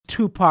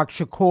Tupac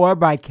Shakur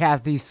by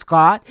Kathy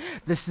Scott.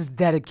 This is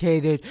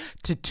dedicated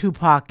to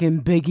Tupac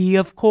and Biggie,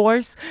 of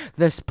course,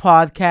 this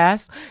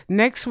podcast.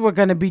 Next, we're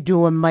going to be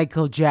doing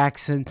Michael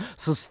Jackson,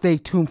 so stay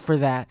tuned for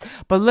that.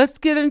 But let's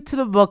get into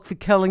the book, The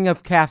Killing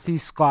of Kathy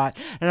Scott.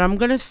 And I'm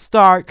going to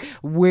start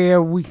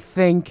where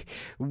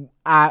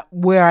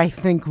I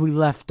think we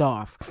left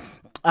off.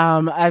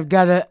 I've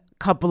got a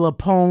couple of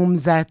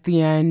poems at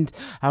the end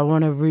I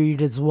want to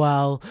read as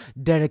well,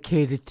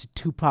 dedicated to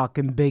Tupac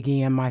and Biggie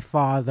and my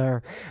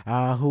father,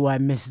 who I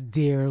miss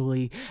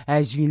dearly.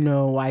 As you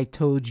know, I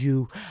told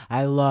you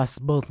I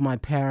lost both my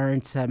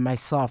parents at my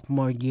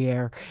sophomore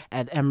year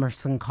at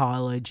Emerson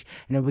College,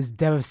 and it was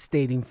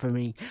devastating for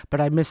me. But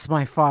I miss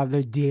my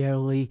father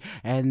dearly,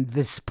 and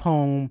this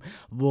poem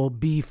will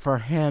be for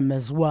him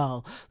as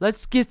well.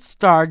 Let's get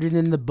started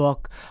in the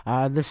book.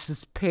 This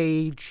is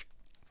page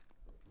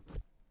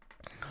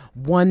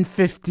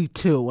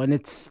 152, and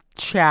it's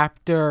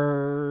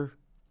chapter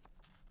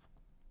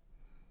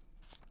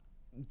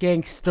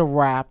Gangsta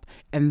Rap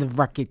and the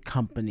Record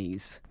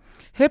Companies.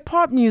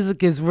 Hip-hop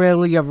music is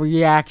really a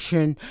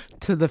reaction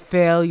to the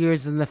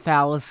failures and the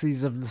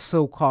fallacies of the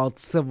so-called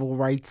civil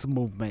rights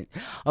movement.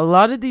 A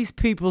lot of these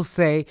people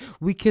say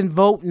we can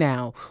vote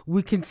now,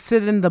 we can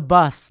sit in the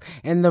bus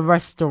in the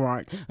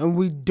restaurant, and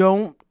we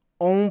don't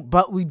own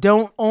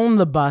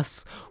the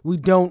bus, we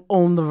don't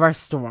own the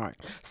restaurant.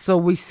 So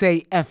we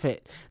say F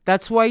it.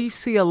 That's why you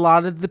see a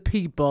lot of the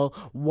people,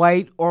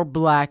 white or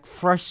black,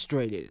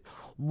 frustrated.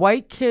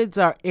 White kids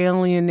are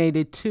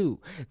alienated too.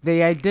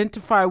 They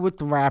identify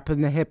with rap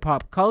and the hip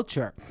hop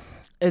culture.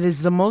 It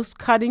is the most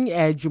cutting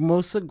edge,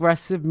 most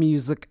aggressive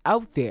music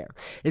out there.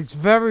 It's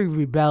very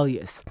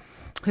rebellious.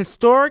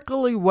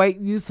 Historically, white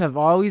youth have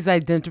always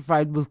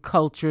identified with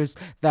cultures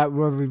that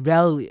were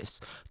rebellious.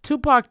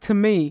 Tupac, to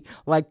me,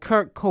 like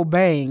Kurt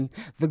Cobain,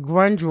 the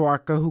grunge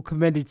rocker who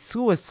committed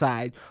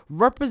suicide,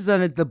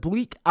 represented the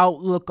bleak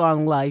outlook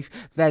on life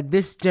that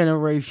this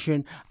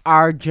generation,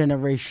 our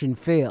generation,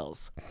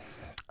 feels.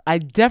 I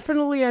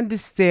definitely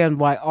understand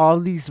why all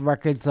these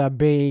records are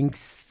being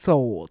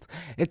sold.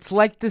 It's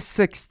like the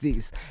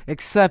 60s,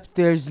 except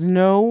there's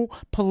no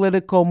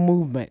political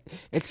movement.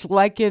 It's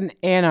like an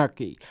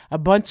anarchy. A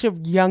bunch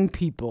of young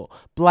people,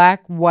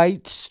 black,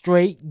 white,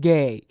 straight,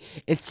 gay.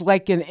 It's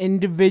like an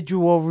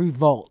individual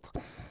revolt.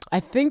 I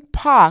think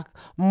Pac,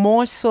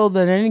 more so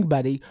than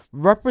anybody,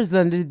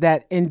 represented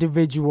that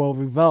individual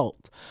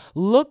revolt.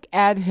 Look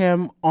at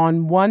him.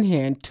 On one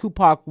hand,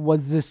 Tupac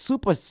was the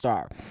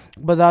superstar,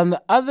 but on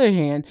the other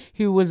hand,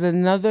 he was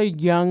another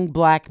young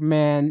black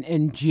man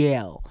in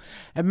jail.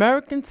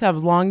 Americans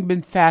have long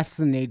been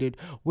fascinated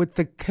with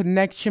the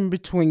connection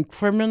between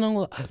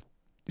criminal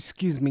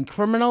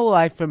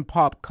life and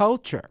pop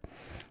culture.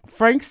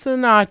 Frank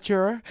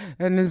Sinatra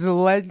and his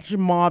alleged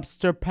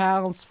mobster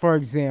pals, for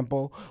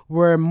example,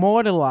 were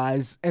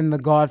immortalized in the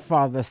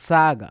Godfather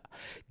saga.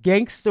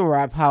 Gangsta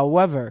rap,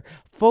 however,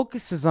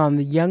 focuses on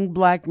the young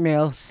black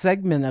male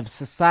segment of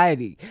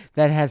society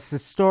that has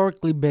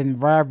historically been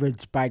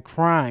ravaged by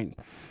crime.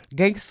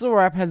 Gangsta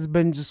rap has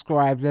been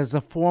described as a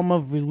form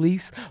of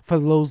release for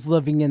those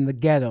living in the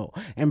ghetto,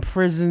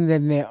 imprisoned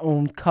in their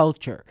own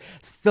culture.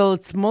 Still,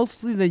 it's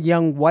mostly the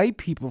young white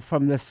people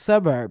from the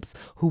suburbs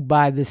who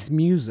buy this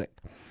music.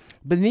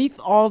 Beneath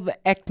all the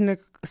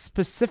ethnic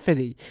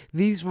specificity,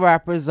 these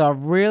rappers are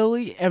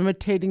really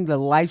imitating the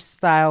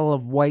lifestyle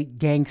of white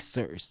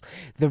gangsters,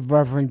 the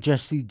Reverend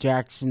Jesse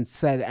Jackson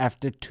said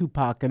after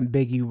Tupac and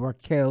Biggie were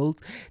killed.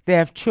 They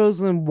have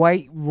chosen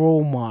white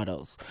role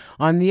models.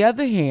 On the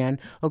other hand,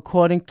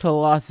 according to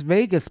Las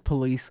Vegas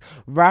police,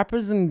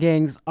 rappers and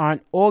gangs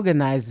aren't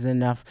organized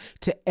enough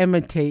to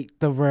imitate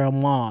the real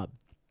mob.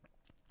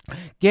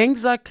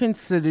 Gangs are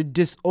considered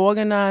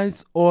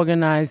disorganized,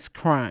 organized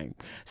crime,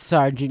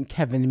 Sergeant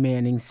Kevin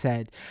Manning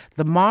said.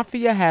 The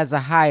mafia has a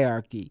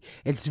hierarchy.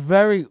 It's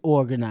very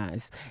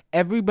organized.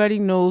 Everybody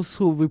knows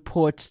who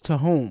reports to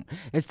whom.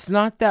 It's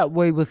not that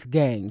way with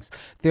gangs.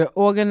 They're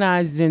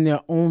organized in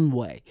their own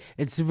way.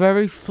 It's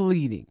very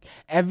fleeting.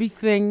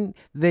 Everything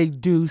they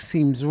do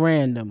seems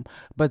random,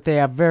 but they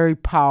are very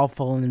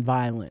powerful and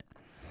violent.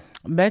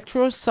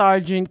 Metro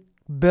Sergeant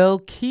Bill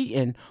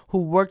Keaton, who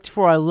worked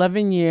for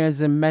 11 years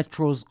in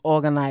Metro's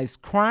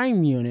organized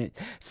crime unit,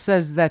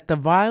 says that the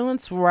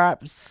violence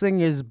rap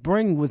singers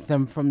bring with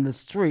them from the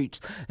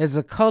streets is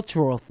a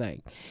cultural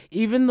thing.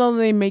 Even though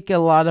they make a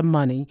lot of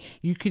money,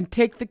 you can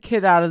take the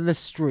kid out of the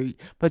street,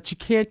 but you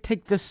can't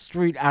take the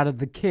street out of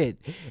the kid.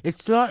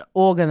 It's not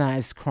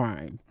organized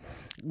crime.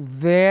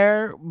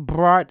 They're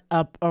brought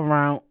up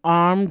around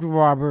armed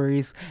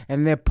robberies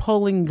and they're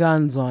pulling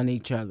guns on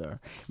each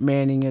other,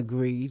 Manning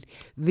agreed.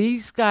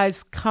 These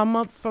guys come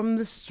up from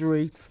the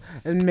streets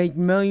and make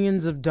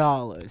millions of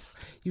dollars.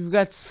 You've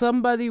got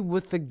somebody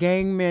with a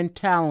gang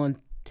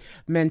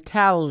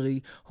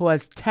mentality who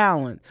has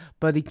talent,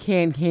 but he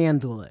can't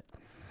handle it.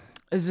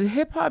 Is the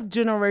hip hop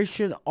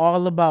generation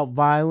all about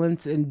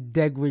violence and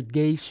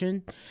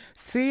degradation?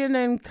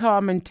 CNN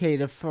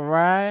commentator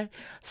Farah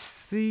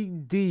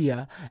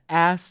Sidia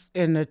asked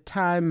in a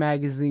Time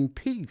magazine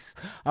piece,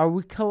 "Are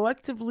we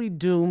collectively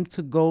doomed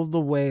to go the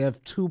way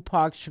of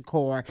Tupac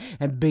Shakur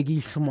and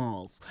Biggie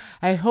Smalls?"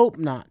 I hope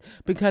not,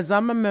 because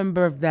I'm a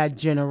member of that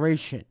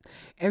generation.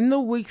 In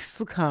the weeks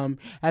to come,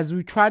 as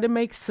we try to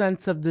make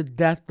sense of the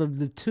death of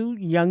the two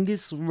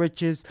youngest,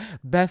 richest,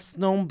 best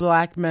known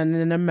black men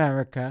in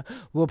America,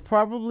 we'll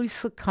probably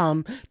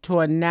succumb to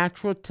a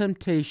natural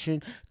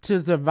temptation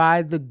to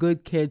divide the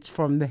good kids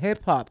from the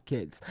hip hop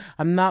kids.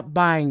 I'm not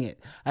buying it.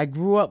 I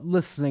grew up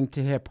listening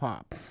to hip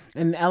hop.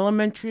 In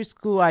elementary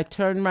school, I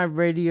turned my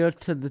radio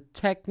to the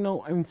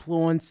techno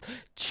influenced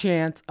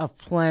chants of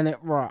Planet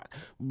Rock.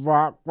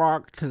 Rock,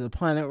 rock to the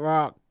Planet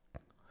Rock.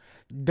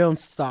 Don't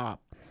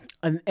stop.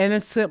 An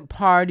innocent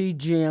party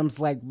jams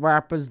like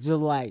Rapper's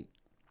Delight.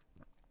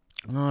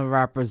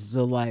 Rapper's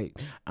Delight.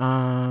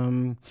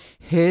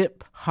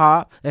 Hip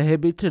hop, a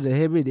hippie to the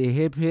hippity,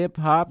 hip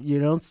hop. You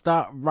don't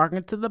stop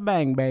rocking to the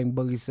bang bang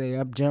boogie. Say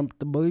up, jump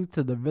the boogie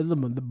to the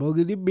rhythm of the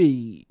boogity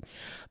beat.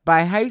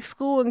 By high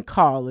school and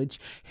college,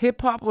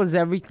 hip hop was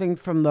everything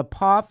from the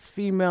pop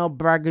female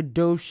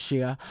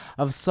braggadocio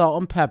of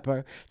Salt and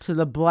Pepper to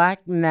the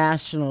black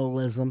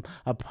nationalism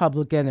of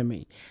Public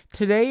Enemy.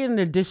 Today, in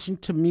addition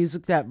to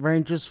music that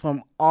ranges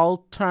from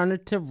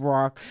alternative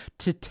rock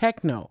to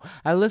techno,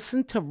 I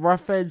listen to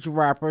rough edge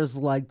rappers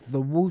like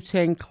the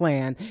Wu-Tang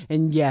Clan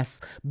and,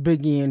 yes,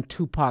 Biggie and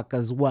Tupac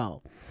as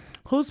well.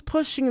 Who's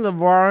pushing the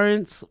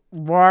rawest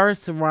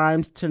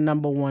rhymes to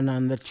 #1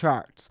 on the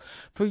charts?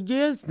 For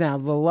years now,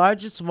 the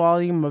largest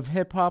volume of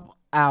hip-hop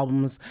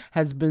albums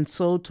has been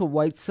sold to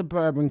white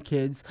suburban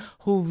kids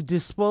who've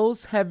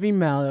disposed heavy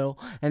metal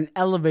and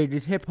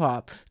elevated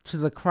hip-hop to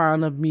the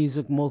crown of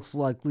music most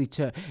likely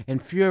to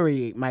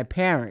infuriate my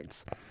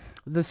parents.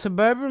 The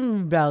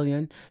suburban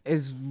rebellion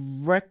is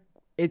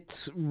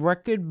its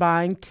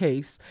record-buying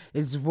taste,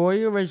 its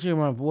voyeurism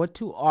of what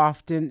too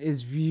often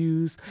is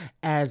viewed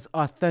as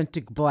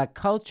authentic black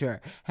culture,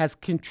 has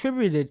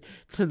contributed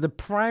to the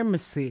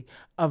primacy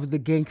of the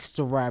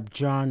gangster rap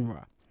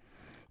genre.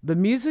 The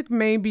music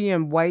may be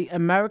in white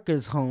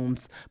America's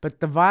homes, but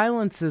the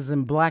violence is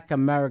in black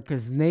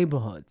America's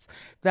neighborhoods.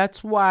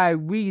 That's why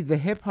we, the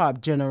hip-hop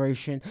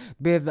generation,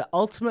 bear the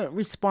ultimate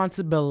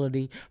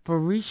responsibility for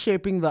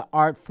reshaping the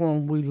art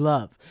form we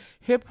love.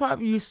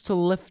 Hip-hop used to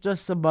lift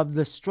us above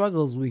the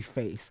struggles we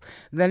face.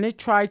 Then it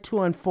tried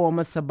to inform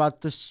us about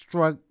the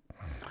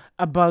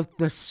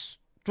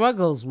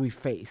struggles we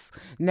face.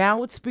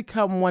 Now it's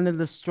become one of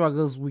the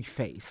struggles we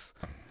face.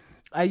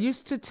 I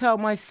used to tell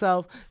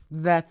myself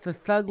that the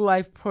thug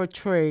life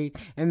portrayed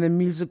in the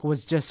music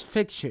was just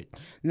fiction.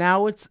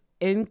 Now it's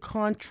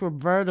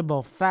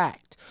incontrovertible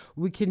fact.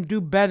 We can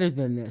do better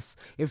than this.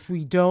 If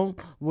we don't,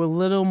 we're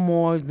little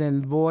more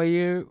than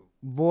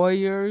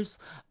voyeurs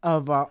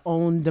of our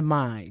own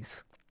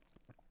demise.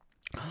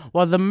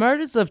 While the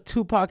murders of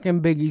Tupac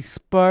and Biggie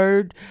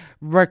spurred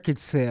record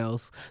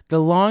sales, the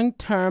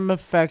long-term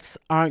effects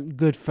aren't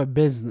good for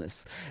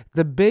business.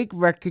 The big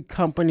record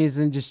companies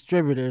and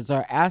distributors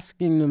are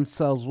asking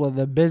themselves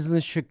whether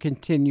business should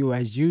continue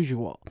as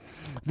usual.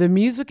 The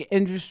music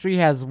industry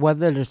has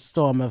weathered a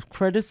storm of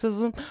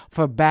criticism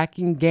for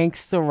backing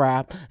gangsta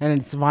rap and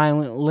its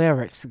violent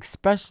lyrics,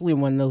 especially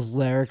when those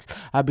lyrics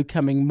are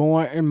becoming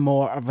more and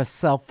more of a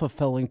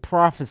self-fulfilling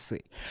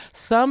prophecy.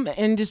 Some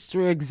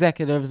industry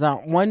executives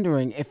aren't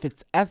wondering if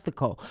it's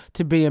ethical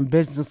to be in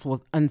business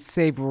with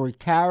unsavory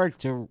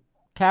characters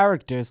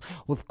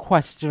with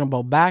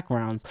questionable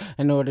backgrounds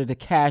in order to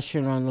cash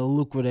in on the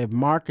lucrative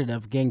market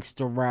of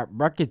gangster rap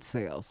record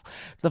sales.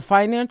 The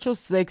financial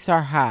stakes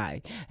are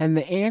high, and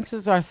the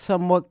answers are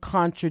somewhat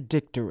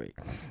contradictory.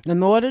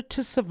 In order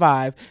to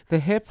survive, the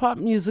hip-hop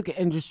music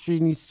industry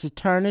needs to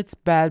turn its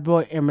bad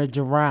boy image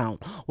around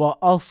while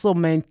also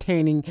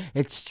maintaining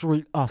its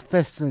street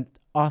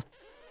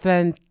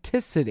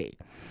authenticity.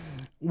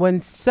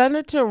 When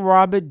Senator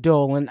Robert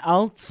Dole, an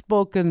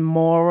outspoken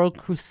moral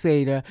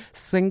crusader,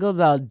 singled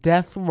out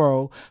Death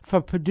Row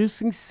for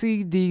producing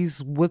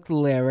CDs with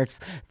lyrics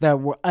that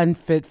were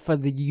unfit for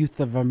the youth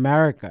of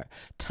America,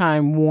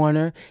 Time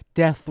Warner,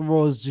 Death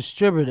Row's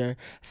distributor,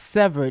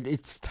 severed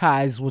its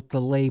ties with the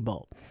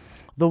label.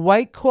 The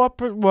white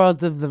corporate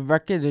world of the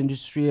record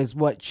industry is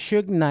what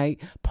Suge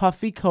Knight,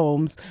 Puffy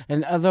Combs,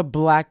 and other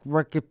black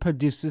record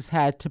producers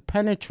had to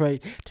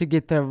penetrate to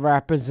get their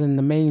rappers in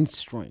the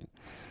mainstream.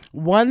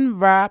 One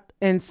rap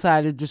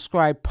insider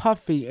described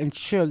Puffy and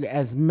Suge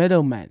as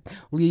middlemen,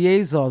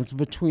 liaisons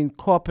between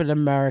corporate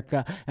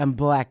America and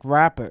black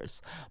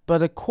rappers.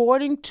 But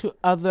according to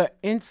other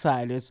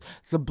insiders,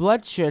 the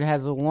bloodshed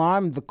has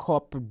alarmed the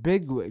corporate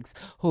bigwigs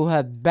who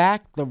have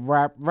backed the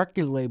rap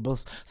record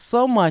labels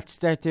so much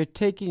that they're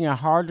taking a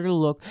harder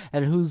look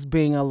at who's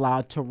being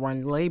allowed to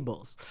run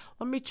labels.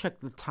 Let me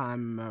check the time,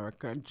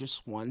 America,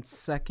 just 1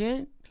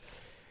 second.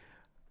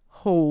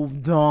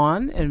 Hold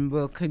on, and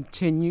we'll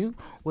continue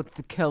with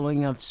the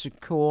killing of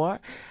Shakur.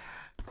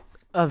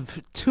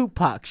 of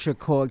Tupac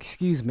Shakur,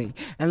 excuse me,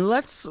 and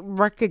let's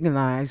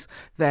recognize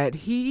that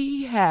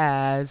he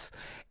has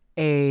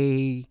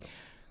a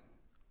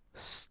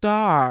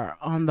star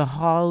on the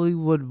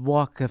Hollywood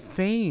Walk of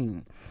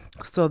Fame.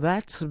 So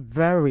that's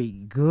very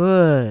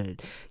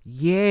good.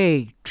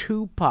 Yay,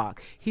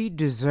 Tupac. He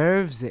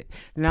deserves it.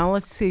 Now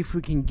let's see if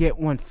we can get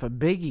one for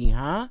Biggie,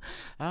 huh?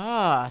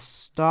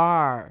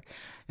 Star.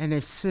 And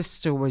his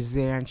sister was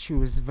there and she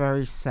was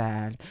very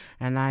sad.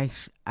 And I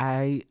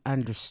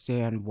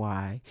understand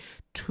why.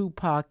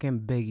 Tupac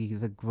and Biggie,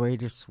 the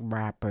greatest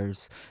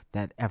rappers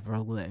that ever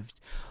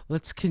lived.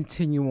 Let's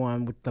continue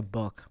on with the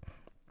book.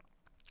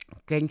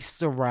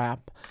 Gangsta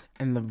rap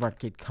and the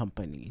record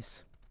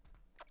companies.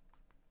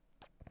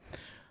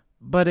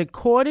 But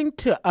according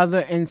to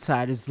other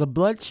insiders, the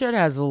bloodshed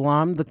has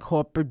alarmed the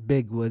corporate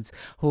bigwigs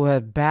who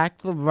have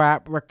backed the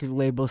rap record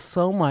labels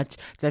so much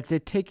that they're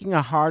taking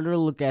a harder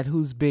look at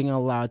who's being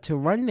allowed to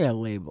run their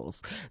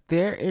labels.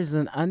 There is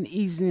an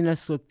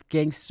uneasiness with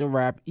gangster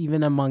rap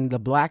even among the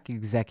black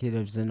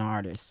executives and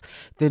artists.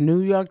 The New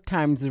York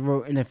Times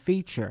wrote in a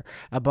feature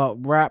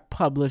about rap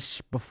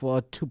published before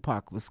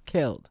Tupac was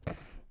killed.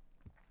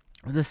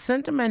 The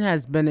sentiment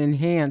has been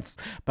enhanced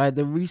by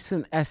the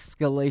recent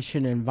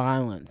escalation in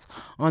violence.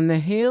 On the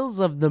heels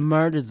of the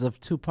murders of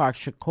Tupac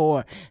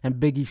Shakur and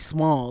Biggie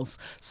Smalls,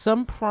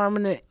 some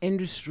prominent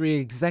industry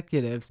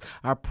executives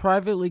are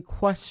privately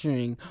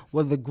questioning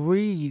whether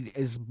greed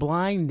is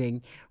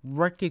blinding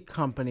record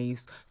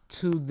companies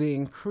to the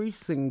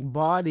increasing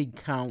body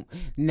count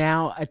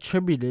now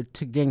attributed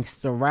to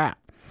gangster rap.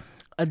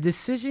 A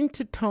decision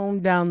to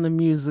tone down the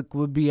music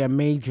would be a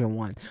major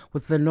one,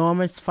 with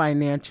enormous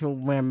financial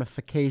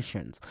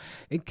ramifications.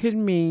 It could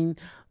mean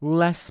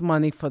less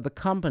money for the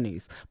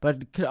companies,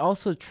 but it could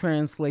also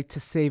translate to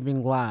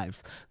saving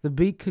lives. The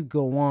beat could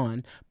go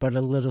on, but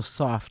a little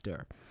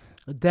softer.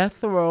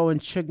 Death Row and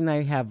Suge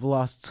Knight have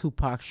lost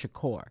Tupac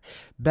Shakur.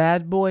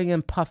 Bad Boy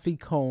and Puffy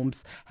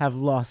Combs have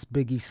lost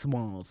Biggie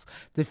Smalls.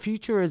 The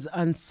future is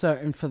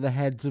uncertain for the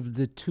heads of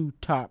the two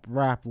top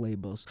rap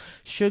labels.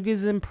 Suge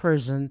is in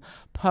prison.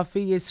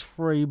 Puffy is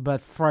free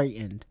but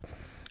frightened.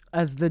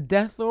 As the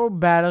Death Row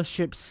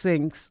battleship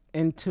sinks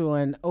into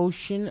an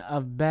ocean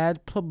of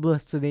bad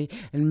publicity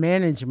and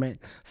management,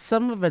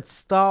 some of its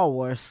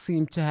stalwarts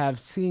seem to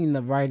have seen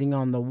the writing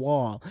on the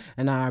wall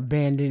and are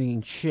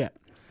abandoning ship.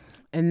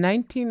 In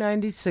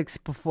 1996,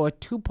 before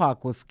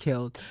Tupac was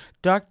killed,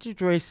 Dr.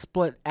 Dre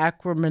split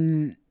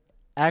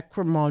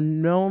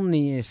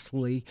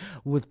acrimoniously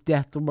with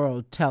Death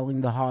Row,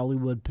 telling the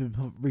Hollywood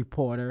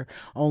Reporter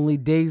only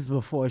days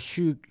before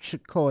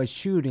Shakur's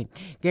shooting,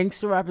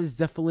 "Gangster rap is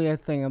definitely a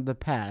thing of the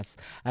past.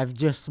 I've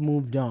just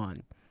moved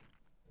on."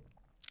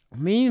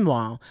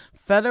 Meanwhile,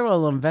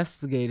 federal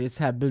investigators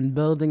have been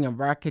building a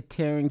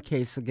racketeering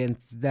case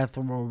against Death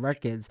Row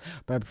Records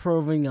by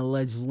proving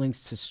alleged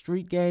links to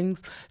street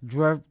gangs,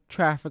 drug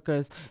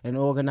traffickers, and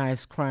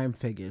organized crime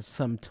figures,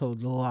 some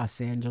told the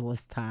Los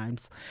Angeles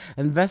Times.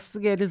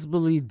 Investigators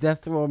believe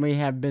Death Row may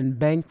have been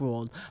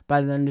bankrolled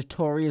by the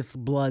notorious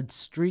Blood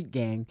Street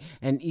Gang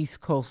and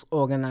East Coast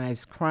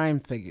organized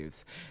crime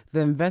figures. The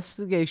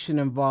investigation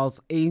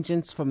involves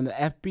agents from the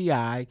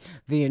FBI,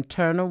 the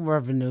Internal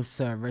Revenue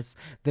Service,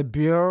 the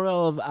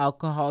Bureau of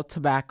Alcohol,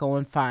 Tobacco,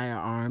 and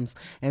Firearms,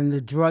 and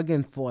the Drug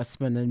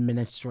Enforcement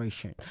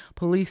Administration.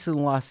 Police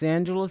in Los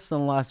Angeles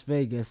and Las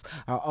Vegas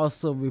are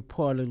also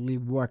reportedly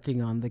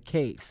working on the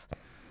case.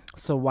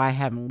 So why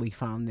haven't we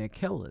found their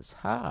killers?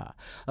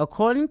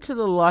 According to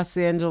the Los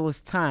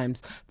Angeles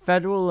Times,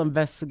 federal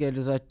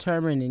investigators are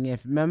determining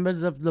if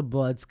members of the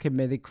Bloods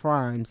committed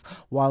crimes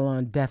while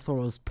on Death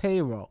Row's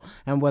payroll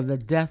and whether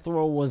Death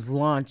Row was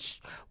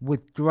launched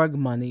with drug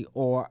money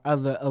or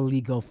other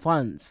illegal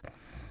funds.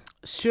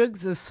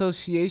 Suge's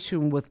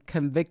association with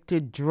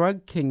convicted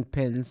drug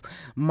kingpins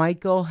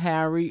Michael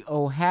Harry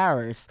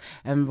O'Harris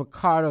and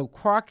Ricardo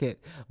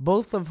Crockett,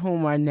 both of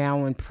whom are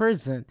now in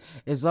prison,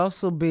 is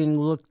also being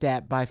looked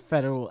at by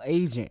federal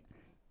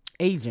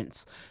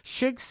agents.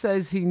 Suge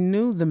says he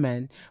knew the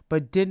men,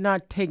 but did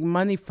not take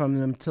money from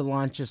them to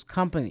launch his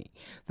company.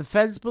 The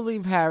feds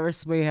believe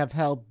Harris may have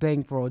helped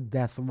bankroll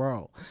Death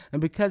Row.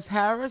 And because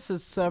Harris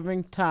is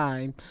serving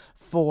time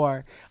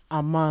for,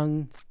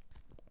 among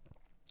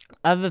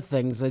other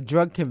things, a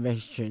drug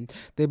conviction,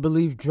 they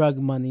believe drug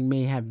money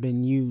may have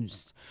been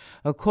used.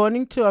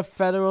 According to a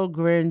federal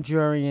grand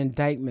jury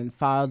indictment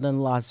filed in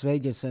Las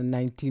Vegas in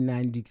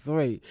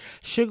 1993,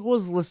 Suge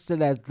was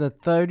listed as the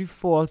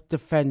 34th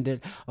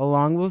defendant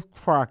along with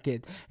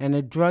Crockett in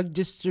a drug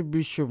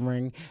distribution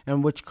ring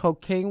in which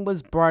cocaine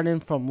was brought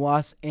in from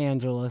Los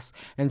Angeles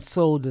and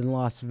sold in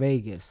Las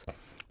Vegas.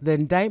 The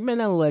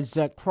indictment alleged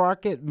that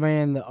Crockett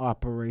ran the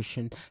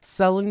operation,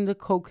 selling the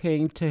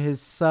cocaine to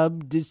his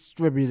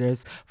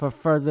sub-distributors for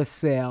further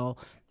sale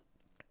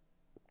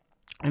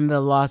in the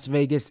Las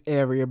Vegas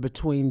area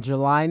between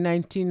July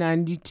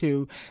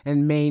 1992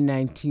 and May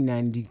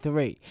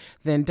 1993.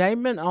 The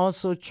indictment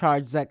also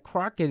charged that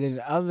Crockett and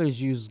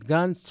others used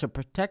guns to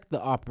protect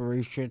the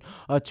operation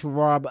or to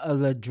rob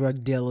other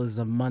drug dealers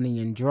of money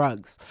and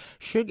drugs.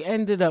 Suge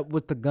ended up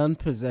with the gun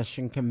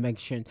possession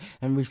conviction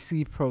and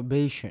received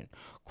probation.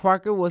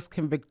 Crockett was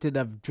convicted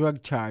of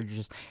drug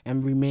charges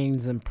and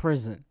remains in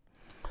prison.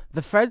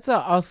 The feds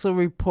are also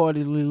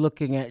reportedly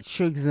looking at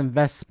Suge's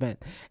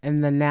investment in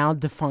the now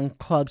defunct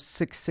Club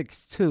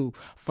 662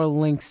 for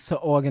links to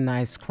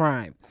organized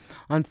crime.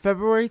 On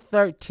February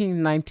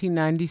 13,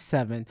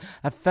 1997,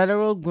 a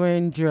federal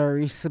grand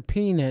jury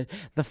subpoenaed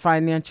the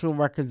financial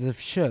records of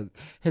Suge,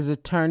 his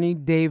attorney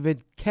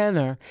David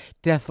Kenner,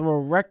 Death Row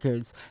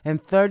Records, and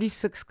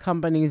 36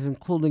 companies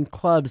including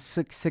Club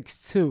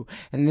 662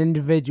 and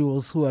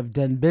individuals who have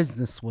done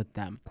business with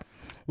them.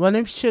 One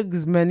of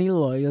Suge's many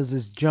lawyers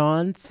is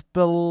John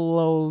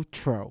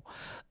Spilotro,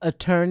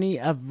 attorney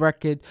of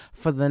record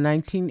for the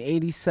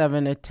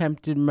 1987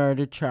 attempted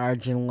murder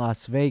charge in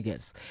Las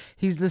Vegas.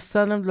 He's the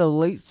son of the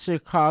late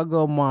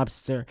Chicago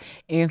mobster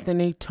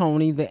Anthony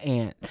 "Tony the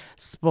Ant"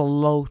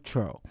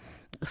 Spilotro,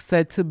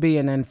 said to be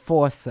an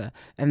enforcer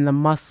and the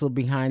muscle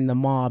behind the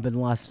mob in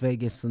Las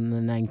Vegas in the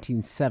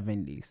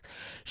 1970s.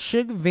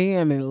 Suge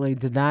vehemently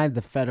denied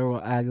the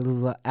federal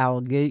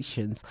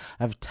allegations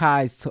of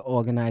ties to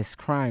organized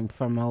crime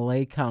from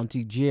LA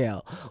County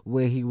Jail,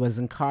 where he was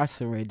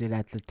incarcerated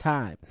at the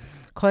time,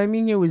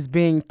 claiming he was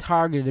being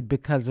targeted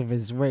because of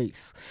his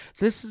race.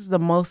 "This is the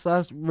most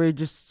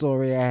outrageous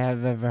story I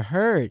have ever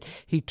heard,"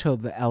 he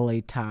told the LA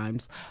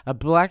Times. "A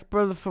black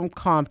brother from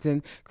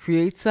Compton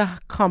creates a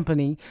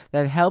company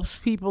that helps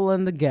people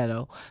in the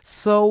ghetto.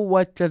 So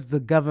what does the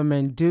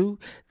government do?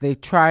 They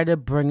try to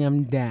bring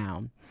him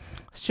down."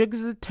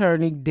 Suge's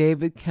attorney,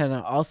 David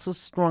Kenner, also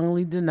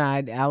strongly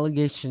denied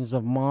allegations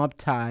of mob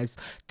ties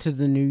to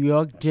the New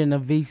York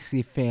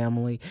Genovese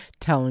family,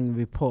 telling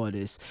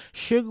reporters,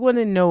 "Suge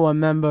wouldn't know a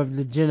member of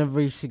the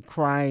Genovese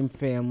crime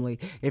family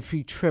if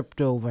he tripped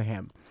over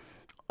him."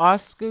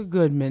 Oscar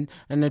Goodman,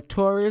 a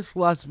notorious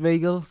Las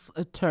Vegas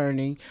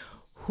attorney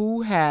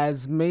who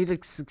has made a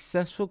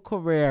successful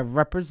career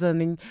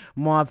representing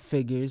mob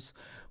figures,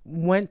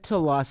 went to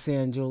Los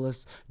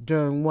Angeles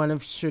during one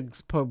of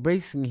Suge's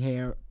probation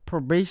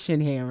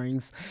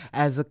hearings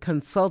as a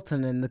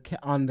consultant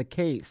on the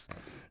case.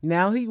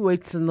 Now he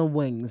waits in the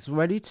wings,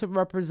 ready to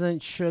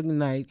represent Suge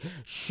Knight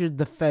should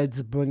the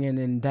feds bring an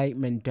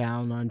indictment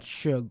down on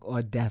Suge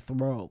or death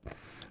row.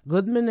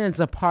 Goodman is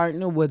a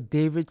partner with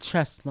David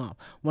Chestnut,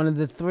 one of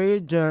the three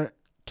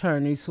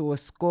attorneys who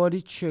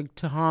escorted Suge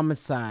to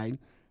homicide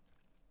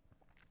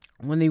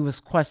when he was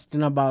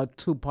questioned about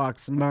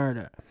Tupac's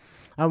murder.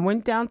 "I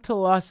went down to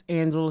Los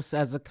Angeles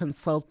as a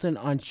consultant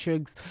on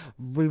Suge's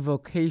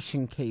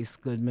revocation case,"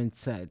 Goodman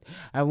said.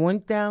 "I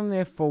went down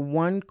there for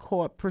one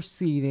court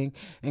proceeding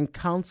and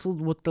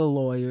counseled with the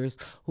lawyers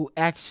who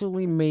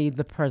actually made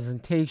the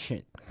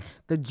presentation.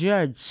 The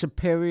judge,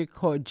 Superior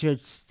Court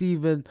Judge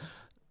Stephen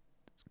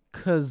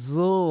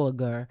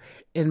Kazulager,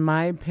 in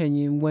my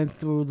opinion, went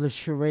through the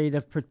charade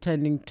of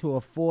pretending to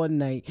afford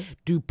Knight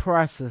due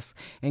process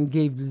and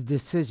gave the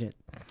decision.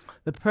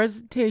 The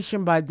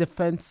presentation by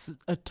defense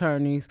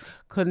attorneys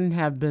couldn't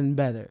have been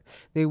better.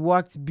 They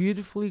walked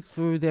beautifully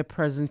through their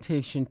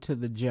presentation to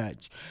the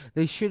judge.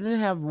 They shouldn't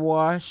have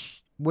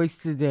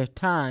wasted their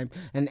time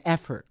and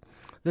effort.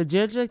 The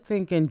judge, I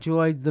think,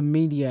 enjoyed the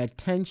media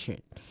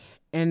attention,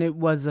 and it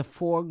was a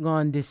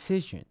foregone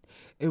decision.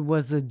 It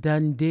was a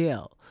done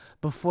deal.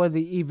 Before they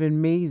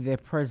even made their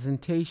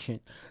presentation,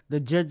 the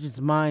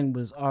judge's mind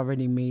was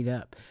already made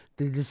up.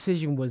 The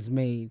decision was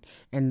made,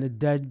 and the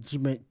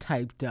judgment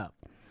typed up.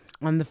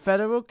 On the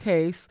federal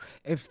case,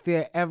 if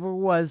there ever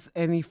was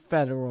any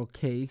federal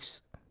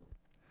case,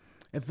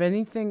 if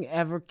anything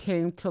ever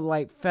came to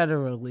light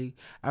federally,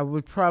 I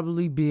would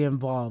probably be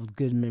involved,"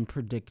 Goodman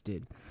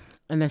predicted.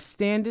 In a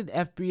standard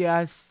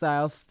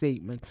FBI-style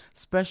statement,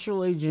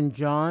 Special Agent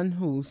John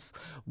Hoos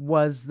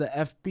was the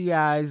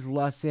FBI's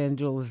Los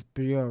Angeles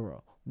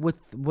Bureau, with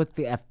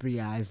the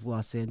FBI's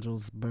Los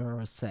Angeles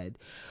Bureau said,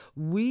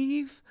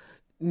 "We've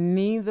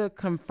neither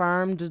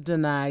confirmed or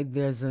denied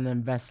there's an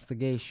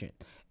investigation."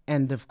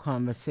 End of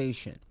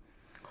conversation.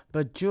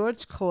 But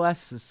George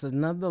Kalesis,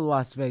 another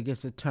Las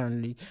Vegas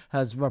attorney who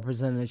has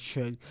represented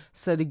Suge,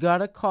 said he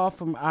got a call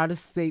from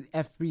out-of-state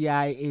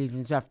FBI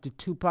agents after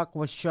Tupac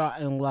was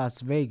shot in Las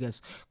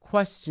Vegas,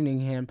 questioning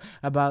him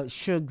about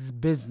Suge's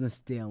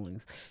business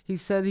dealings. He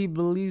said he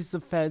believes the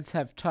feds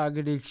have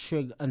targeted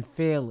Suge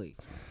unfairly.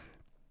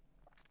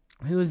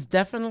 "He was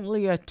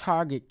definitely a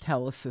target,"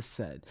 Kalesis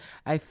said.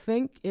 "I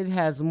think it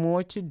has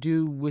more to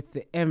do with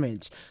the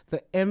image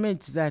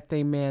that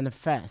they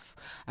manifest.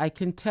 I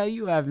can tell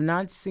you I've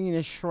not seen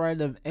a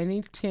shred of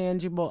any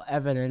tangible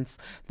evidence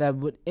that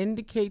would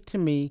indicate to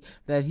me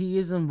that he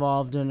is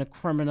involved in a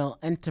criminal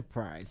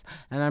enterprise,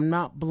 and I'm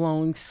not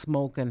blowing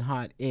smoke and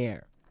hot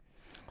air."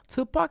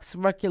 Tupac's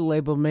record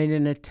label made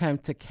an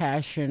attempt to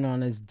cash in on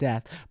his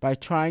death by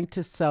trying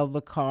to sell the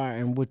car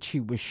in which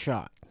he was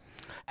shot.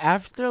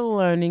 After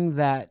learning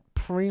that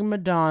prima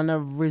donna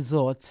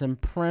resorts in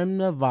Prim,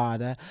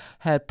 Nevada,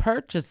 had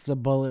purchased the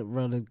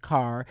bullet-riddled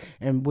car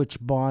in which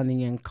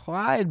Bonnie and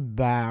Clyde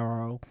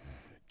Barrow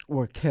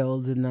were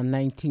killed in the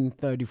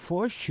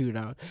 1934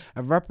 shootout,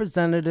 a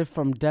representative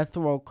from Death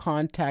Row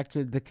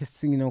contacted the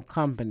casino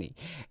company.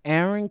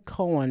 Aaron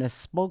Cohen, a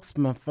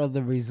spokesman for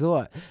the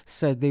resort,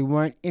 said they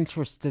weren't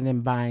interested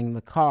in buying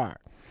the car.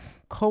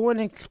 Cohen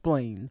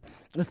explained,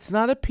 "It's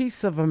not a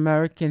piece of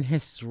American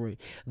history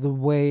the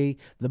way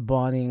the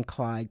Bonnie and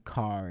Clyde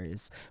car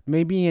is.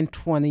 Maybe in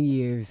 20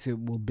 years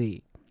it will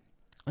be."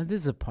 It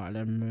is a part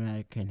of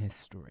American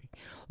history.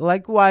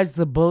 Likewise,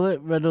 the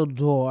bullet-riddled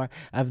door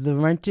of the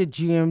rented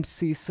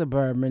GMC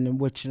Suburban in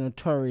which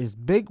Notorious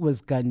Big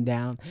was gunned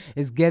down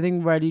is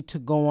getting ready to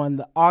go on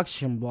the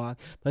auction block,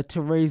 but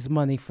to raise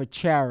money for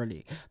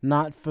charity,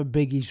 not for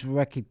Biggie's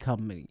record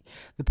company.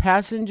 The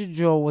passenger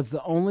door was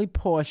the only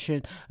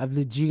portion of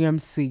the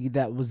GMC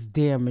that was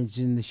damaged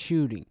in the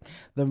shooting.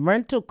 The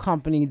rental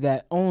company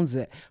that owns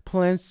it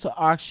plans to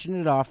auction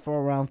it off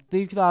for around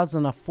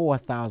 $3,000 or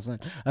 $4,000,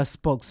 a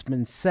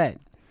spokesman said.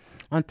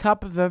 On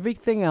top of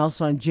everything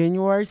else, on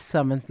January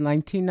 7,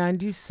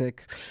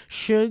 1996,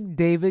 Suge,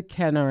 David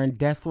Kenner, and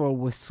Death Row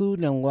were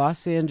sued in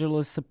Los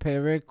Angeles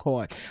Superior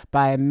Court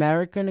by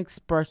American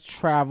Express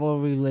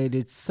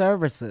Travel-Related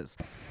Services.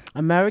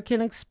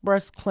 American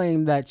Express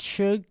claimed that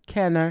Suge,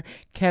 Kenner,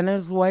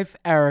 Kenner's wife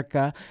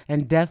Erica,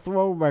 and Death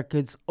Row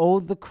Records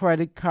owed the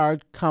credit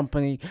card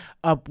company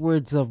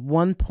upwards of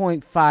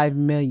 $1.5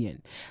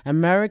 million.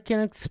 American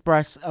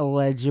Express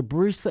alleged a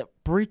breach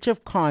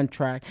of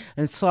contract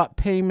and sought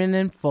payment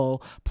in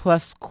full,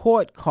 plus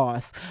court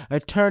costs,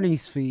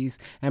 attorney's fees,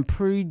 and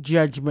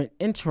prejudgment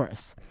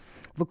interest.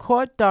 The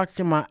court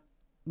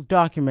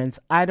documents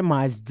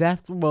itemized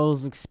Death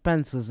Row's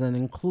expenses and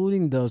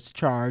including those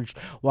charged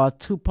while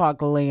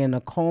Tupac lay in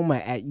a coma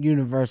at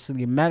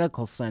University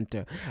Medical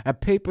Center, a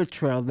paper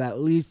trail that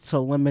leads to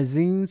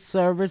limousine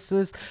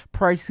services,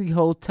 pricey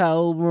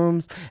hotel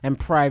rooms, and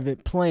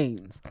private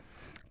planes.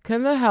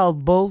 Kenner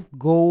held both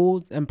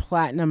gold and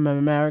platinum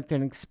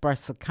American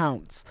Express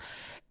accounts.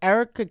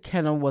 Erica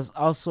Kenner was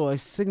also a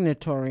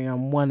signatory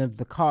on one of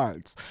the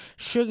cards.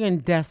 Suge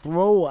and Death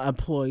Row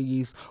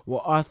employees were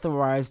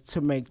authorized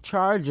to make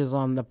charges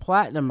on the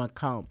platinum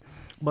account,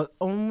 but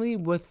only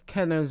with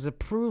Kenner's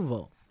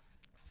approval.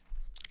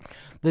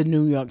 The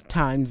New York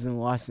Times in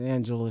Los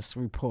Angeles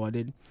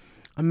reported,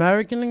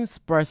 American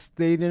Express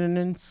stated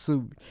in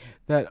suit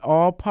that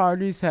all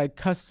parties had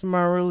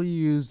customarily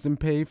used and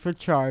paid for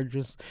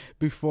charges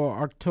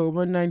before October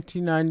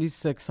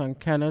 1996 on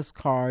Kenner's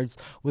cards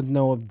with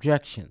no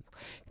objections.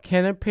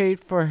 Kenner paid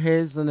for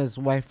his and his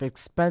wife's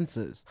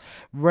expenses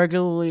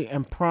regularly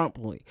and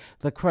promptly,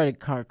 the credit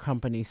card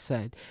company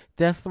said.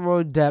 Death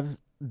Row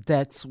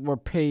debts were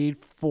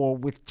paid for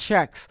with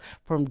checks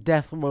from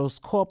Death Row's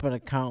corporate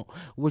account,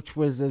 which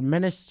was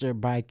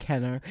administered by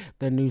Kenner,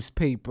 the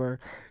newspaper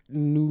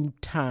New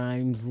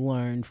Times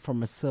learned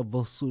from a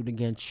civil suit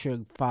against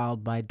Suge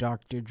filed by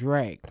Dr.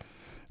 Dre.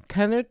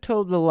 Kenner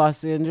told the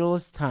Los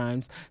Angeles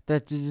Times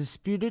that the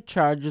disputed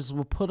charges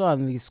were put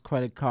on these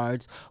credit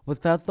cards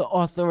without the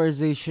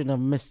authorization of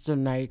Mr.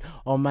 Knight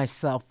or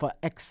myself for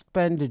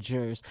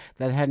expenditures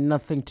that had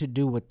nothing to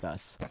do with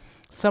us.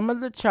 Some of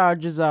the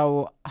charges,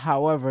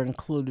 however,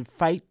 included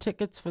fight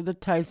tickets for the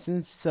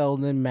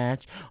Tyson-Selden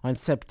match on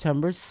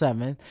September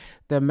 7th.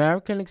 The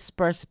American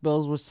Express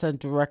bills were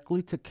sent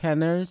directly to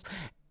Kenner's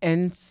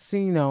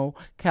Encino,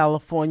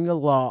 California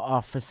law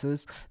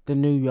offices, the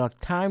New York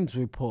Times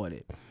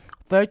reported.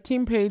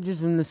 13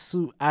 pages in the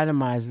suit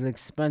itemized the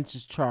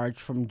expenses charged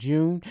from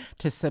June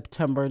to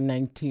September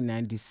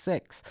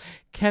 1996.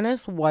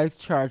 Kenner's wife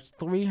charged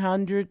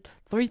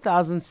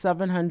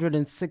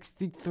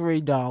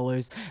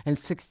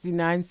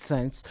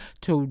 $3,763.69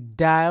 to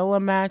Dial a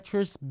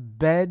Mattress,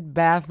 Bed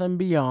Bath &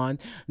 Beyond,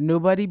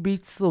 Nobody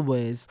Beats the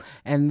Wiz,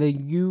 and the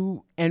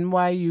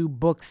NYU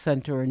Book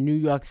Center in New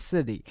York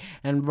City,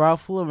 and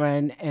Ralph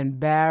Lauren and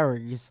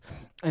Barry's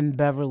in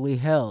Beverly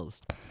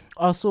Hills.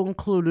 Also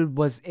included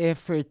was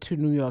airfare to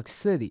New York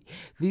City.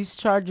 These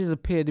charges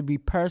appear to be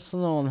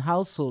personal and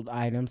household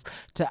items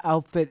to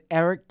outfit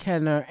Eric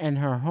Kenner and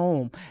her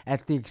home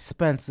at the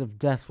expense of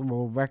Death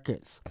Row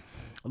Records.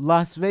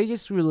 Las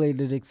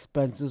Vegas-related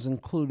expenses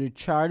included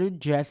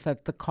chartered jets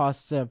at the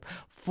cost of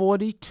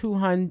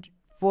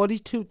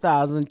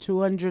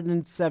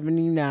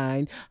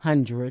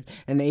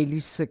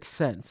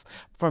 $42,279.86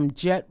 from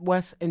Jet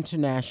West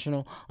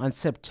International on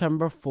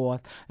September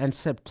 4th and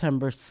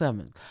September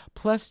 7th,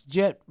 plus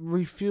jet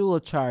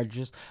refuel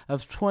charges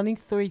of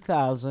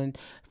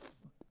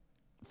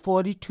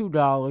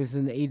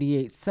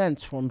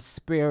 $23,042.88 from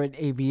Spirit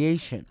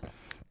Aviation.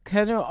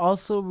 Kenner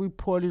also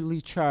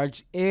reportedly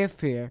charged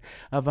airfare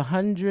of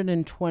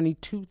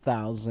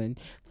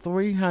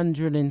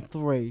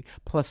 $122,303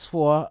 plus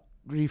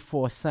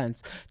 44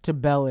 cents to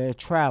Bel Air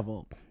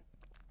Travel.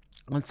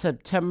 On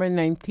September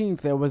 19th,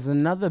 there was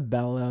another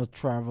Bel Air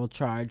Travel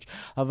charge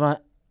of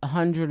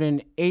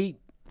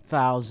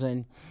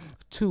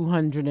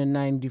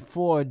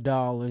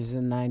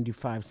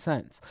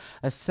 $108,294.95.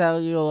 A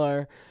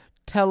cellular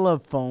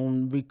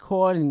telephone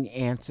recording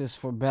answers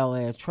for Bel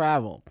Air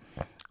Travel.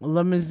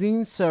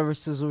 Limousine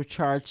services were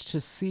charged to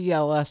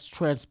CLS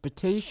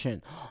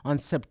Transportation on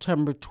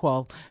September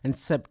 12th and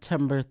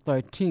September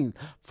 13th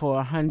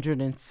for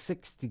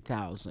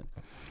 $160,000.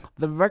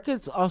 The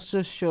records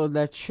also show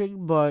that Suge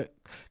bought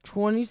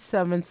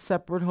 27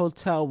 separate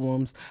hotel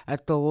rooms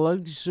at the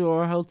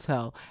Luxor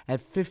Hotel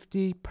at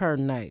 $50 per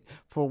night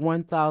for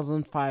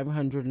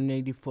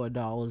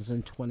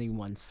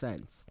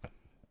 $1,584.21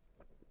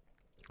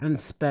 and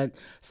spent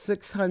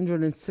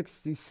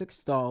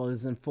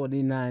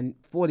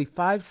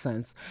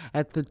 $666.45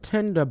 at the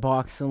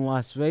Tinderbox in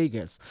Las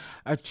Vegas.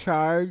 A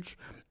charge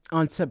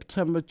on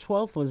September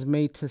 12th was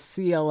made to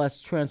CLS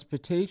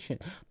Transportation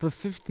for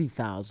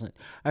 $50,000.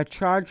 A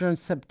charge on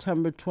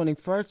September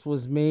 21st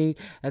was made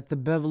at the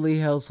Beverly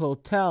Hills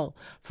Hotel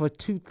for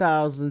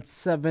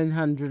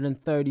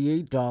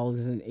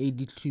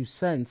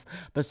 $2,738.82.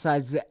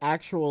 Besides the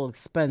actual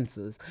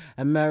expenses,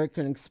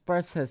 American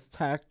Express has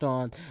tacked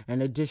on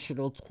an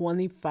additional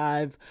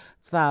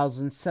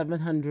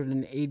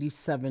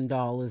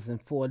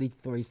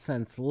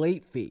 $25,787.43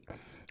 late fee.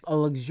 A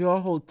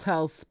Luxor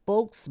Hotel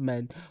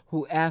spokesman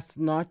who asked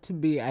not to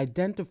be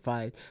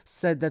identified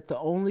said that the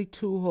only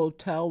 2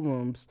 hotel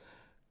rooms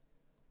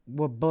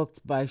were booked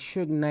by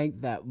Suge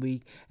Knight that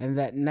week and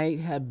that Knight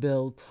had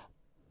billed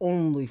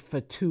only for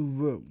 2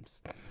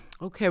 rooms.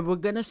 Okay, we're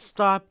going to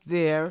stop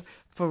there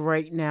for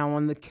right now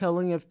on the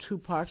killing of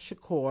Tupac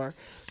Shakur.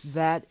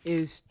 That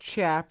is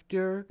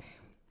chapter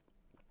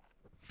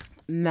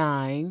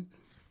 9.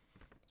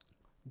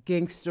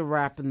 Gangsta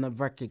rap and the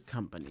record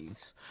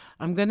companies.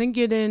 I'm going to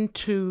get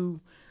into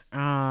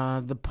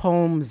the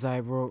poems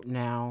I wrote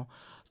now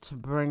to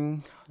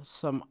bring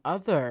some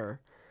other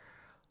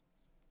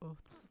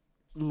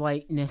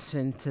lightness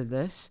into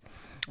this.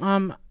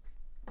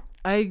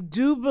 I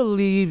do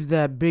believe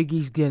that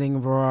Biggie's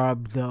getting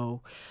robbed,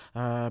 though,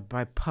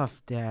 by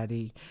Puff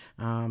Daddy.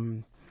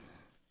 I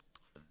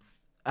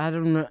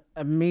don't know,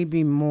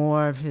 maybe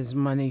more of his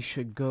money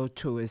should go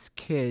to his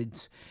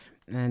kids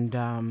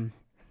and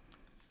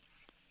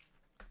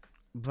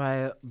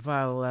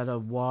Violetta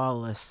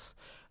Wallace,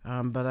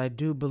 but I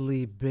do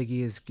believe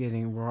Biggie is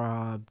getting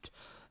robbed,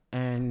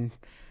 and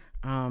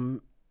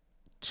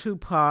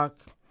Tupac,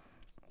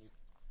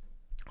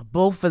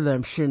 both of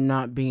them should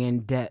not be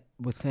in debt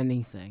with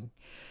anything,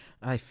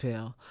 I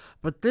feel.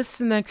 But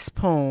this next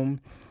poem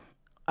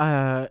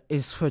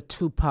is for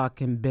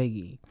Tupac and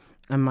Biggie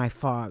and my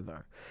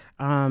father.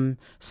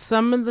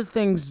 Some of the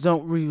things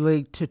don't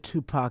relate to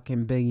Tupac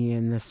and Biggie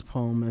in this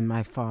poem and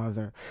my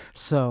father.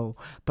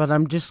 But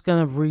I'm just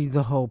going to read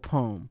the whole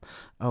poem.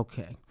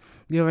 Okay.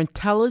 You're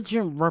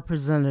intelligent,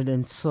 represented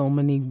in so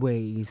many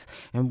ways,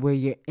 and where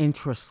your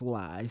interest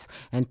lies,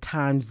 and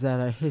times that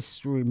are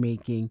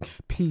history-making,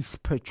 peace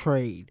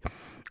portrayed.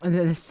 And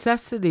the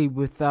necessity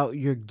without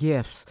your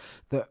gifts,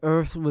 the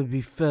earth would be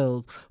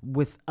filled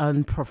with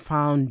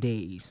unprofound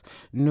days.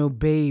 No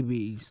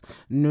babies,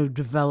 no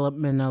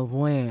development of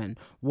land,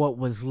 what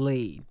was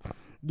laid.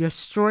 Your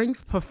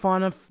strength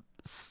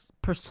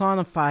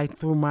personified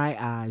through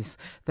my eyes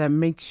that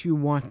makes you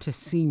want to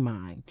see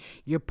mine.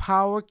 Your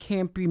power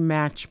can't be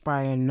matched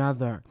by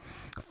another.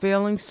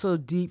 Failing so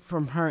deep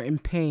from hurt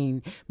and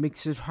pain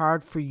makes it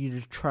hard for you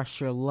to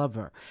trust your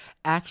lover.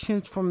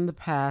 Actions from the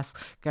past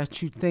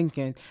got you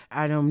thinking,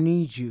 I don't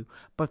need you,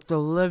 but the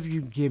love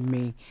you give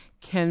me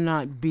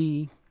cannot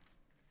be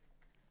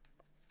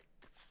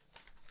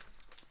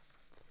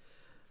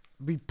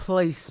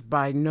replaced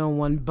by no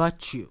one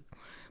but you.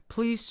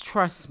 Please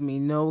trust me,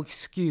 no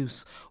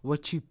excuse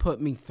what you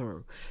put me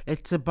through.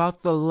 It's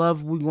about the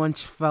love we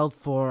once felt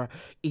for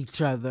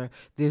each other.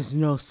 There's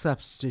no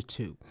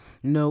substitute,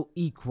 no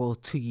equal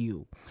to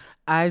you.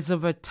 Eyes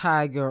of a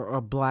tiger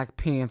or Black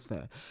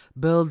Panther,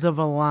 build of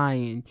a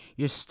lion,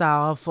 your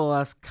style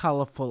as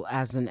colorful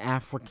as an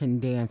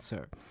African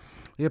dancer.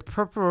 Your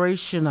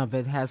preparation of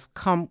it has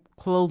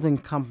clothing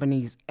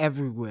companies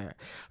everywhere,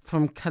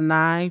 from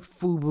Kanai,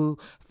 Fubu,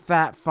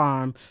 Fat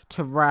Farm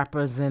to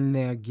rappers in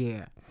their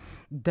gear.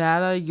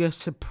 Data, you're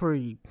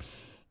supreme.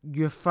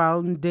 You're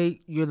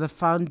the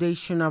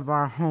foundation of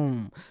our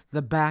home,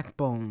 the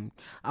backbone.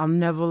 I'll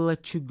never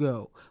let you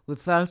go.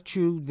 Without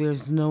you,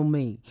 there's no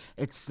me.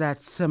 It's that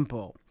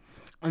simple.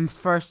 And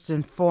first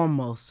and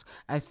foremost,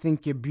 I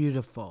think you're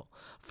beautiful.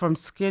 From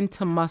skin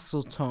to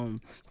muscle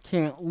tone,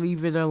 can't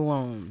leave it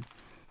alone.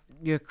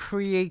 Your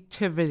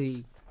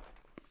creativity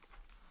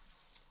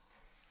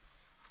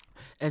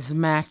is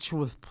matched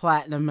with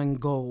platinum and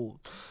gold.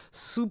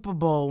 Super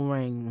Bowl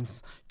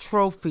rings,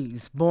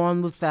 trophies,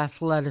 born with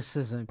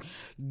athleticism.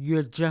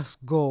 You're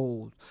just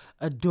gold,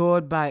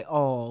 adored by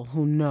all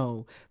who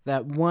know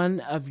that one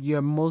of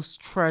your most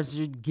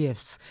treasured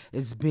gifts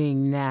is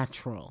being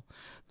natural.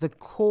 The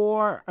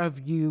core of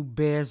you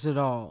bears it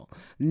all.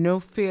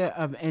 No fear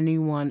of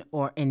anyone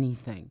or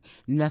anything.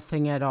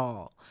 Nothing at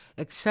all.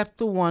 Except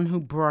the one who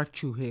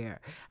brought you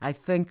here. I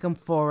thank him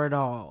for it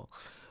all.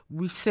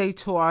 We say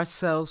to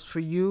ourselves, for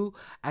you,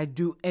 I'd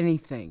do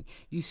anything.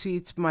 You see,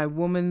 it's my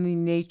womanly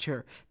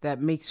nature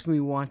that makes me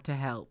want to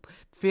help.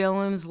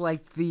 Feelings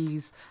like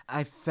these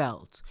I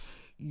felt.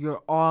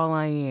 You're all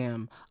I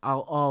am.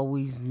 I'll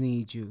always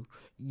need you.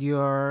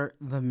 You're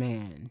the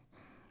man.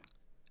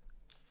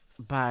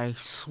 By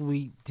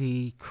Sweet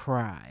D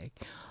Cry.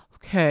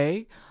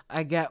 Okay,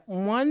 I got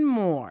one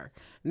more.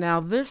 Now,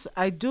 this,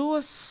 I do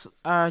a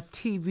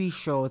TV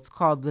show. It's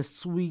called The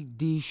Sweet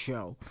D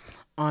Show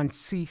on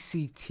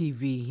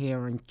CCTV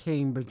here in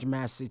Cambridge,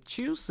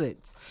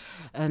 Massachusetts.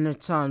 And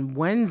it's on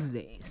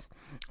Wednesdays.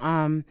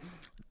 Um,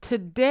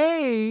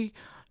 Today,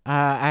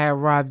 I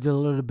arrived a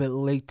little bit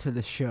late to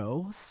the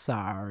show.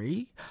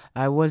 Sorry.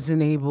 I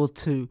wasn't able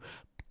to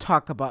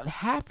talk about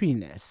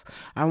happiness.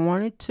 I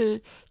wanted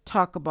to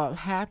talk about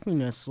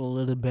happiness a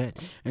little bit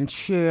and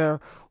share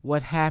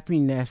what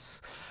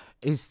happiness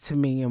is to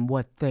me and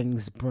what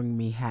things bring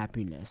me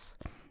happiness.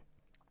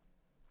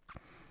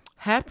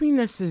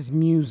 Happiness is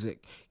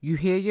music. You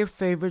hear your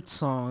favorite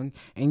song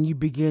and you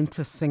begin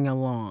to sing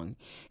along.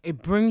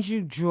 It brings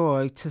you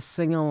joy to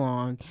sing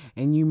along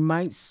and you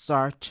might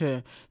start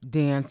to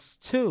dance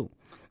too.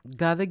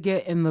 Gotta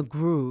get in the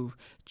groove,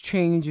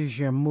 changes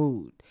your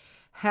mood.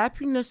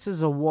 Happiness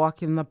is a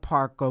walk in the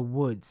park or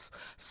woods.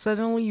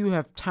 Suddenly you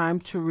have time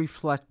to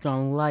reflect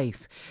on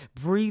life,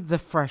 breathe the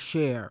fresh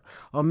air,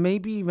 or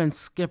maybe even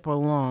skip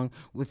along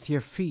with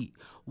your feet,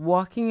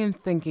 walking and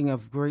thinking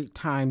of great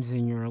times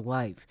in your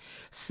life.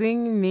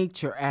 Seeing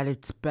nature at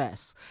its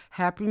best.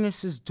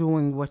 Happiness is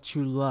doing what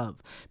you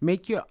love.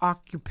 Make your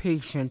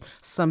occupation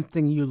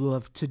something you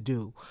love to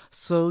do,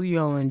 so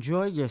you'll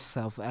enjoy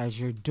yourself as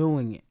you're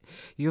doing it.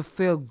 You'll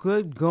feel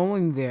good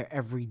going there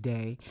every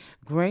day.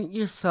 Grant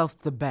yourself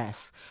the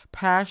best.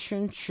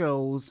 Passion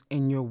shows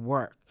in your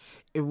work.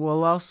 It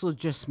will also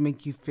just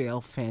make you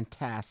feel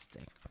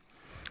fantastic.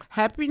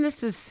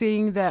 Happiness is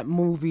seeing that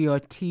movie or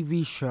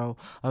TV show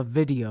or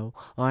video,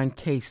 or in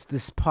case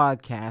this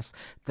podcast,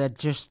 that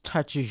just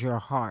touches your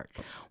heart.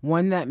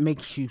 One that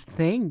makes you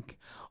think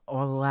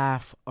or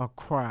laugh or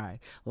cry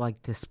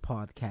like this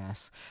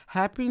podcast.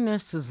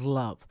 Happiness is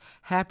love.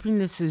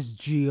 Happiness is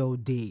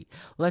God.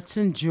 Let's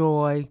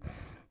enjoy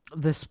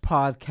this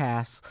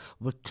podcast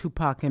with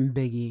Tupac and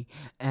Biggie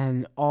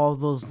and all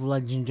those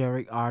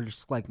legendary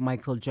artists like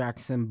Michael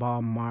Jackson,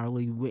 Bob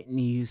Marley,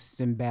 Whitney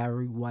Houston,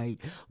 Barry White,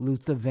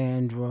 Luther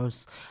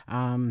Vandross,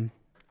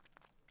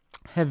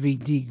 Heavy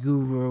D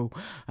Guru.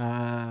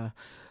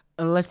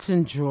 Let's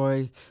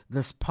enjoy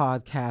this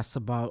podcast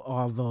about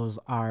all those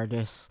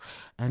artists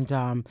and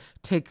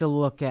take a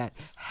look at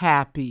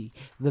Happy,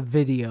 the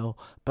video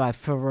by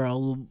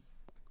Pharrell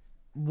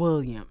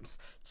Williams.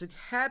 It's like,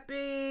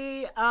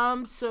 happy,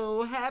 I'm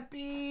so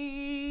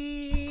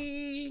happy.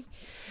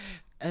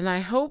 And I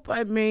hope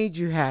I made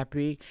you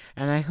happy,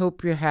 and I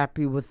hope you're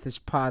happy with this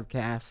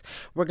podcast.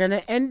 We're going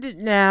to end it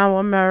now,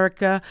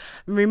 America.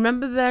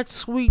 Remember that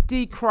Sweet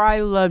D Cry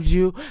loves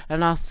you,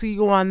 and I'll see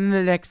you on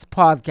the next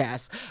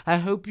podcast. I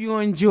hope you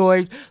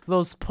enjoyed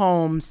those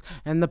poems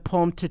and the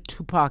poem to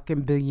Tupac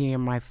and Biggie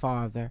and my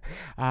father.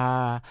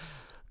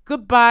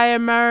 Goodbye,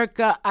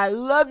 America. I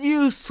love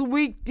you,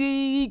 Sweet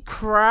D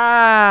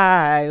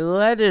Cry.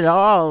 Let it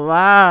all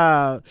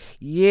out.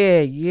 Yeah,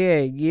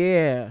 yeah,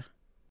 yeah.